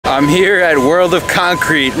I'm here at World of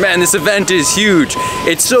Concrete. Man, this event is huge.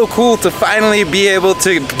 It's so cool to finally be able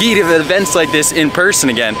to be at events like this in person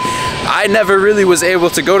again. I never really was able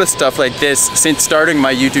to go to stuff like this since starting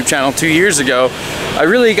my YouTube channel 2 years ago. I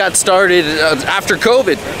really got started after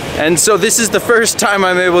COVID. And so this is the first time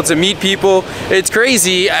I'm able to meet people. It's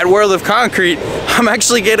crazy, at World of Concrete, I'm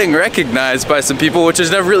actually getting recognized by some people, which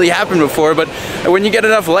has never really happened before, but when you get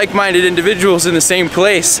enough like-minded individuals in the same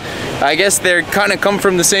place, I guess they kind of come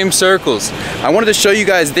from the same circles. I wanted to show you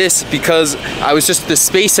guys this because I was just at the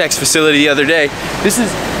SpaceX facility the other day. This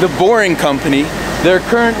is the boring company. They're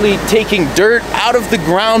currently taking dirt out of the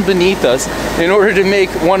ground beneath us in order to make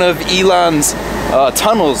one of Elon's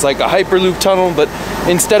tunnels, like a Hyperloop tunnel, but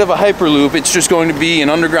instead of a Hyperloop, it's just going to be an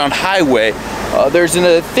underground highway. There's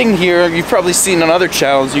a thing here, you've probably seen on other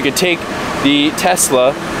channels, you could take the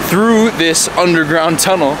Tesla through this underground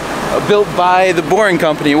tunnel built by the boring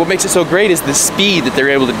company. What makes it so great is the speed that they're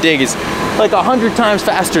able to dig is like 100 times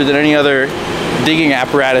faster than any other digging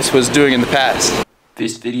apparatus was doing in the past.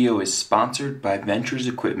 This video is sponsored by Ventures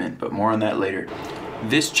Equipment, but more on that later.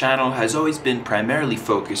 This channel has always been primarily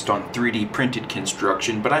focused on 3D printed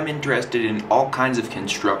construction, but I'm interested in all kinds of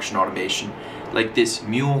construction automation, like this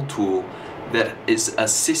mule tool that is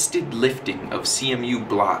assisted lifting of CMU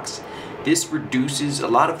blocks. This reduces a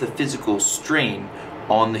lot of the physical strain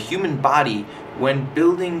on the human body when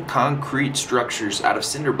building concrete structures out of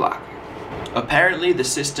cinder block. Apparently the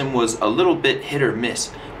system was a little bit hit or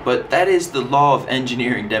miss, but that is the law of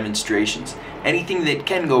engineering demonstrations. Anything that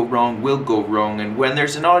can go wrong will go wrong, and when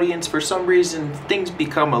there's an audience, for some reason, things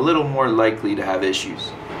become a little more likely to have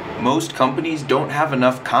issues. Most companies don't have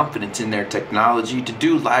enough confidence in their technology to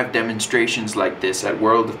do live demonstrations like this at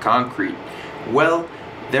World of Concrete. Well,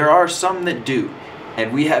 there are some that do,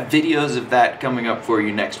 and we have videos of that coming up for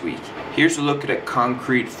you next week. Here's a look at a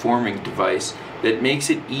concrete forming device that makes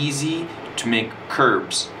it easy to make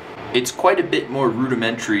curbs. It's quite a bit more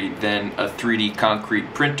rudimentary than a 3D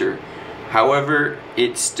concrete printer. However,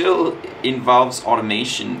 it still involves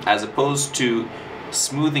automation as opposed to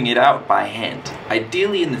smoothing it out by hand.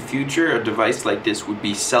 Ideally in the future, a device like this would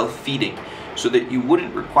be self-feeding so that you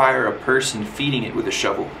wouldn't require a person feeding it with a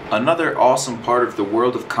shovel. Another awesome part of the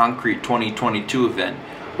World of Concrete 2022 event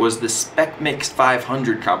was the Spec Mix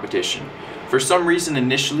 500 competition. For some reason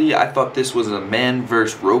initially I thought this was a man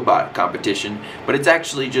versus robot competition, but it's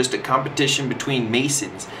actually just a competition between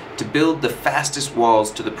masons to build the fastest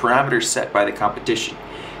walls to the parameters set by the competition.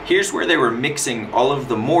 Here's where they were mixing all of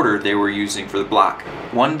the mortar they were using for the block.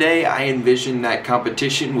 One day I envision that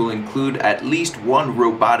competition will include at least one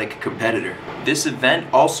robotic competitor. This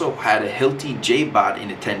event also had a Hilti J-Bot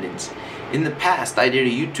in attendance. In the past I did a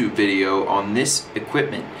YouTube video on this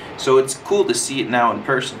equipment, so it's cool to see it now in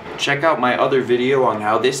person. Check out my other video on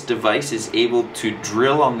how this device is able to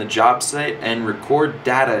drill on the job site and record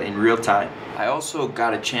data in real time. I also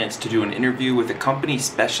got a chance to do an interview with a company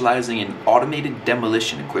specializing in automated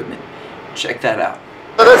demolition equipment. Check that out.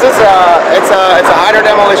 So this is it's a hydro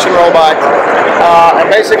demolition robot, and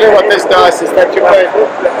basically what this does is that you put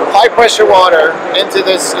high pressure water into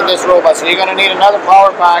this robot. So you're going to need another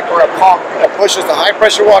power pack or a pump that pushes the high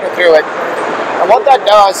pressure water through it. And what that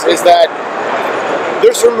does is that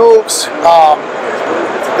this removes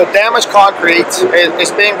the damaged concrete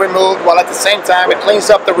is being removed, while at the same time it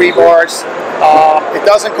cleans up the rebars. It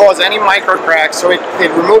doesn't cause any micro cracks, so it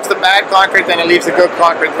removes the bad concrete and it leaves the good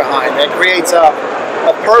concrete behind. It creates a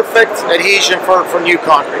perfect adhesion for new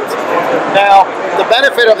concrete. Now, the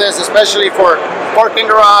benefit of this, especially for parking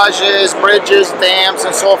garages, bridges, dams,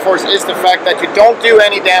 and so forth, is the fact that you don't do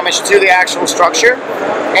any damage to the actual structure,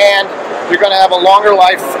 and you're going to have a longer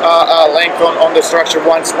life length on the structure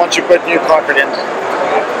once you put new concrete in there.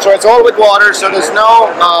 So it's all with water, so there's no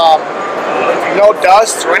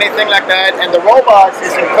dust or anything like that, and the robot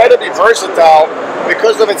is incredibly versatile.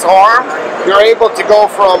 Because of its arm, you're able to go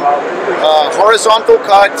from a horizontal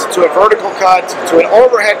cut to a vertical cut to an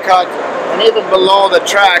overhead cut, and even below the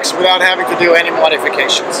tracks without having to do any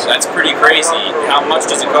modifications. That's pretty crazy. How much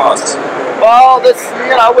does it cost? Well, this,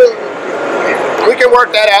 we can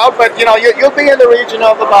work that out, but you'll be in the region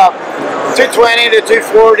of about $220 to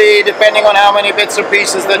 $240, depending on how many bits and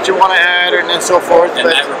pieces that you want to add and so forth. And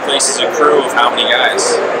that replaces a crew of how many guys?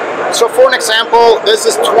 So for an example, this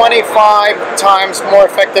is 25 times more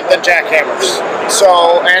effective than jackhammers.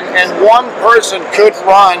 So, and one person could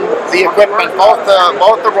run the equipment, both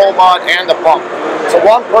the robot and the pump. So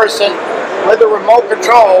one person with a remote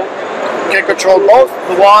control can control both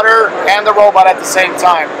the water and the robot at the same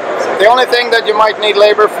time. The only thing that you might need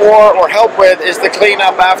labor for or help with is the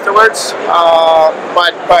cleanup afterwards.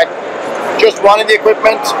 But just running the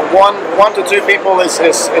equipment, one to two people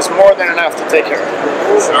is more than enough to take care of.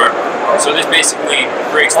 Sure. So this basically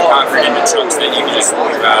breaks the concrete into chunks that you can just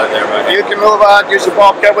move out of there, right? You can move out, use a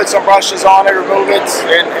bobcat with some brushes on it, remove it,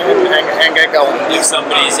 and get going. If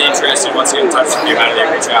somebody's interested, wants to get in touch with you, how do they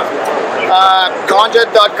reach out?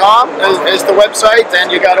 ConJet.com is the website,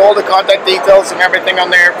 and you got all the contact details and everything on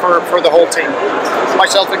there for the whole team,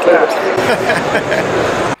 myself included.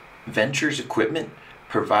 Ventures Equipment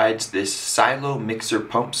provides this silo mixer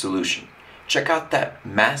pump solution. Check out that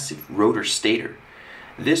massive rotor stator.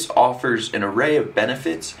 This offers an array of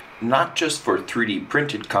benefits, not just for 3D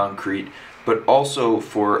printed concrete, but also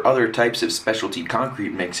for other types of specialty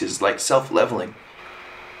concrete mixes like self-leveling.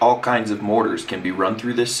 All kinds of mortars can be run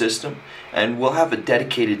through this system, and we'll have a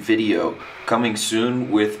dedicated video coming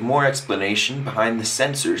soon with more explanation behind the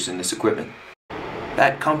sensors in this equipment.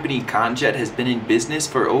 That company ConJet has been in business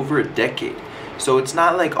for over a decade, so it's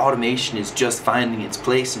not like automation is just finding its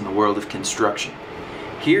place in the world of construction.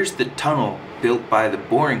 Here's the tunnel built by the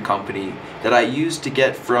boring company that I used to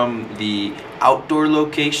get from the outdoor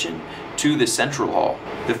location to the central hall.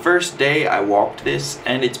 The first day I walked this,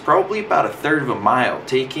 and it's probably about 1/3 of a mile,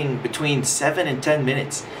 taking between 7 and 10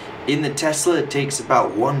 minutes. In the Tesla it takes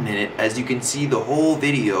about 1 minute, as you can see the whole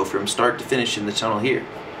video from start to finish in the tunnel here.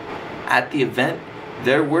 At the event,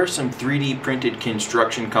 there were some 3D printed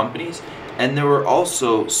construction companies, and there were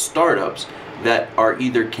also startups that are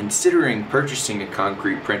either considering purchasing a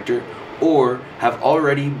concrete printer or have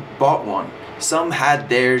already bought one. Some had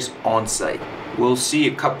theirs on site. We'll see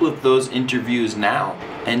a couple of those interviews now,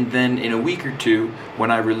 and then in a week or two,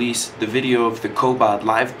 when I release the video of the Cobod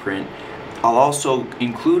live print, I'll also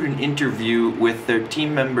include an interview with their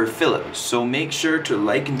team member Philip. So make sure to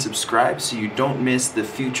like and subscribe so you don't miss the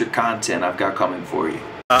future content I've got coming for you.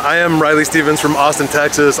 I am Riley Stevens from Austin,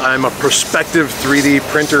 Texas. I'm a prospective 3D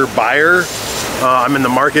printer buyer. I'm in the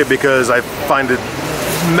market because I find it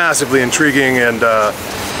massively intriguing and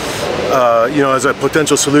you know, as a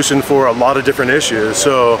potential solution for a lot of different issues.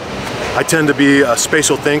 So I tend to be a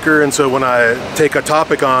spatial thinker, and so when I take a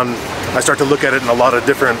topic on, I start to look at it in a lot of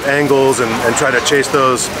different angles and try to chase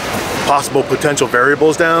those possible potential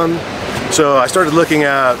variables down. So I started looking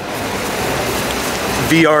at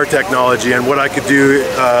VR technology and what I could do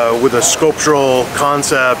with a sculptural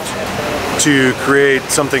concept to create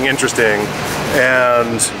something interesting,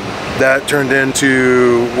 and that turned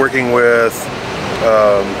into working with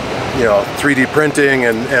you know, 3D printing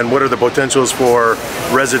and what are the potentials for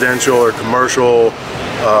residential or commercial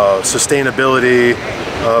sustainability,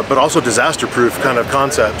 but also disaster-proof kind of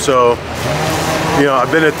concept. So, you know,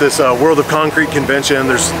 I've been at this World of Concrete convention.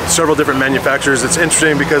 There's several different manufacturers. It's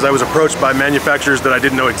interesting because I was approached by manufacturers that I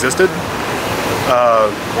didn't know existed.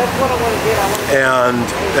 And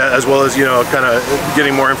as well as, you know, kind of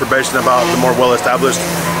getting more information about the more well-established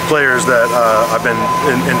players that I've been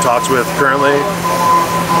in talks with currently.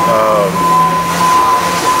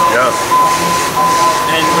 Yeah.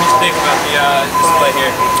 And what do you think about the display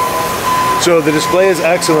here? So the display is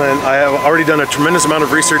excellent. I have already done a tremendous amount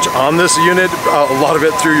of research on this unit, a lot of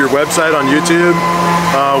it through your website on YouTube,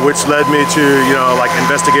 which led me to, you know, like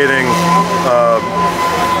investigating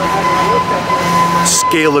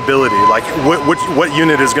scalability, like what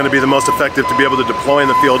unit is going to be the most effective to be able to deploy in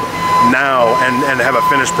the field now and have a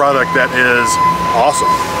finished product that is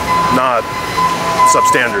awesome, not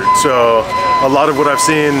substandard. So a lot of what I've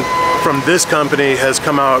seen from this company has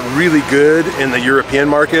come out really good in the European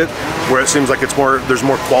market, where it seems like there's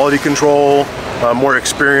more quality control, more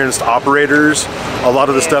experienced operators. A lot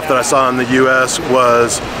of the stuff that I saw in the US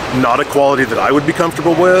was not a quality that I would be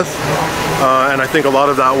comfortable with. And I think a lot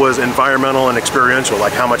of that was environmental and experiential,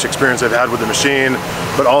 like how much experience I've had with the machine,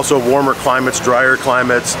 but also warmer climates, drier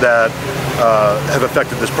climates that have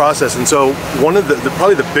affected this process. And so one of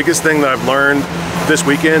probably the biggest thing that I've learned this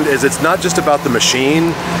weekend is it's not just about the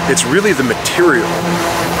machine, it's really the material.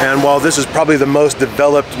 And while this is probably the most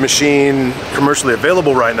developed machine commercially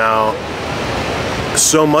available right now,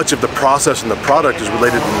 so much of the process and the product is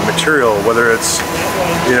related to the material, whether it's,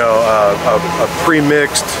 you know, a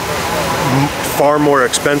pre-mixed, far more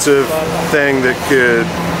expensive thing that could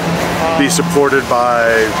be supported by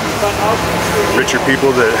richer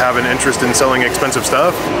people that have an interest in selling expensive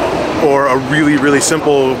stuff, or a really, really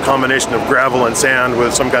simple combination of gravel and sand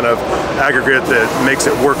with some kind of aggregate that makes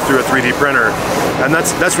it work through a 3D printer. And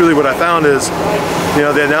that's really what I found is, you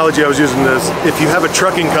know, the analogy I was using is, if you have a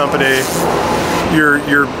trucking company,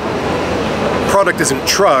 your product isn't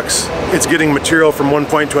trucks, it's getting material from one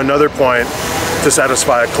point to another point to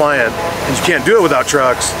satisfy a client. And you can't do it without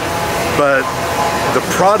trucks, but the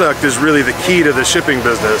product is really the key to the shipping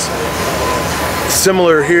business.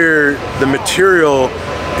 Similar here, the material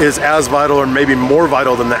is as vital or maybe more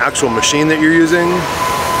vital than the actual machine that you're using,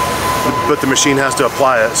 but the machine has to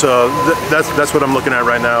apply it. So that's what I'm looking at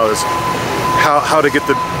right now, is how to get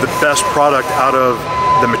the best product out of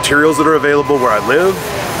the materials that are available where I live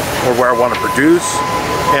or where I want to produce,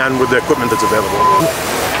 and with the equipment that's available.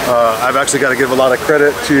 I've actually got to give a lot of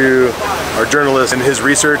credit to our journalist, and his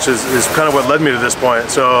research is kind of what led me to this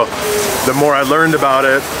point. So the more I learned about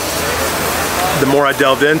it, the more I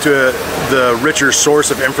delved into it, the richer source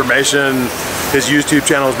of information his YouTube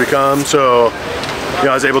channel has become. So, you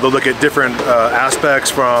know, I was able to look at different aspects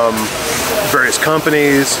from various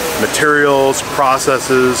companies, materials,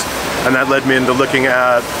 processes, and that led me into looking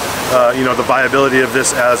at, you know, the viability of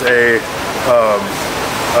this as a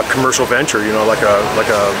commercial venture. You know,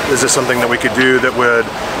 is this something that we could do that would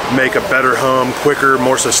make a better home quicker,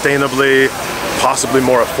 more sustainably, possibly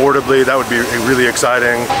more affordably? That would be really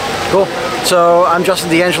exciting. Cool. So I'm Justin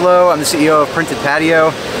D'Angelo. I'm the CEO of Printed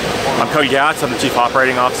Patio. I'm Cody Gatz. I'm the Chief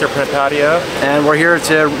Operating Officer of Printed Patio. And we're here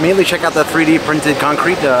to mainly check out the 3D printed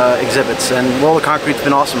concrete exhibits. And World of Concrete's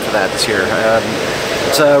been awesome for that this year.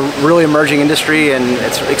 It's a really emerging industry, and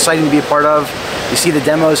it's exciting to be a part of. You see the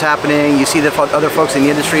demos happening, you see the other folks in the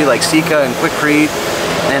industry like Sika and Quikrete,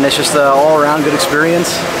 and it's just an all-around good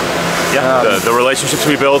experience. Yeah, the relationships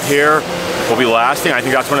we build here will be lasting. I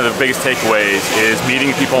think that's one of the biggest takeaways, is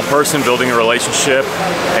meeting people in person, building a relationship,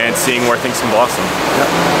 and seeing where things can blossom.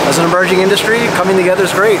 Yep. As an emerging industry, coming together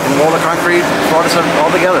is great, and World of Concrete brought us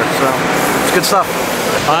all together, so it's good stuff.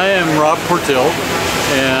 I am Rob Portill,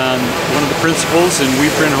 and one of the principals in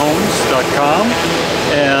WePrintHomes.com,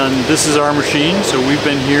 and this is our machine. So we've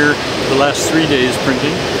been here the last 3 days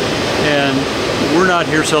printing, and we're not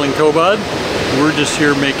here selling Cobod. We're just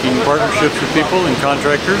here making partnerships with people and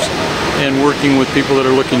contractors and working with people that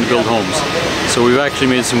are looking to build homes. So we've actually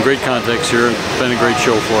made some great contacts here. It's been a great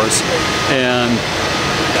show for us, and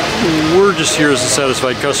we're just here as a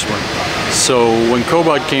satisfied customer. So when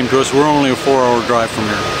Cobod came to us, we're only a 4-hour drive from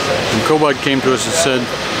here. When Cobod came to us and said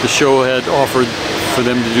the show had offered for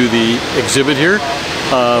them to do the exhibit here,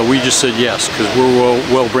 we just said yes, because we're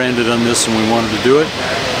well branded on this and we wanted to do it.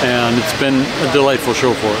 And it's been a delightful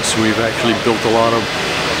show for us. We've actually built a lot of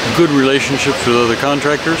good relationships with other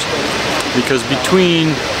contractors, because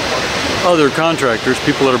between other contractors,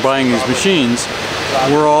 people that are buying these machines,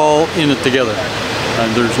 we're all in it together.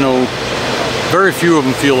 And very few of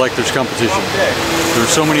them feel like there's competition. There's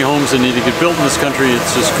so many homes that need to get built in this country,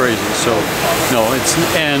 it's just crazy. So, no,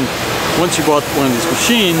 and once you bought one of these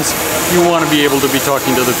machines, you want to be able to be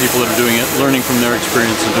talking to other people that are doing it, learning from their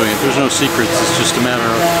experience of doing it. There's no secrets, it's just a matter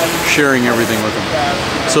of sharing everything with them.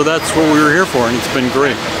 So that's what we were here for, and it's been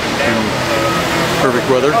great. And perfect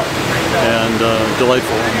weather, and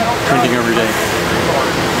delightful, and printing every day.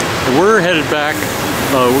 And we're headed back.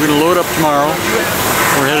 We're going to load up tomorrow.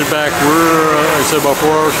 We're headed back. I said about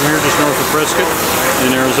 4 hours from here, just north of Prescott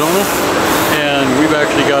in Arizona. And we've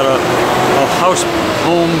actually got a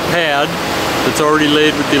home pad that's already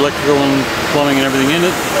laid with the electrical and plumbing and everything in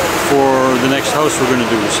it for the next house we're going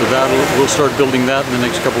to do. So we'll start building that in the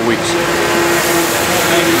next couple weeks.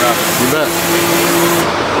 You bet.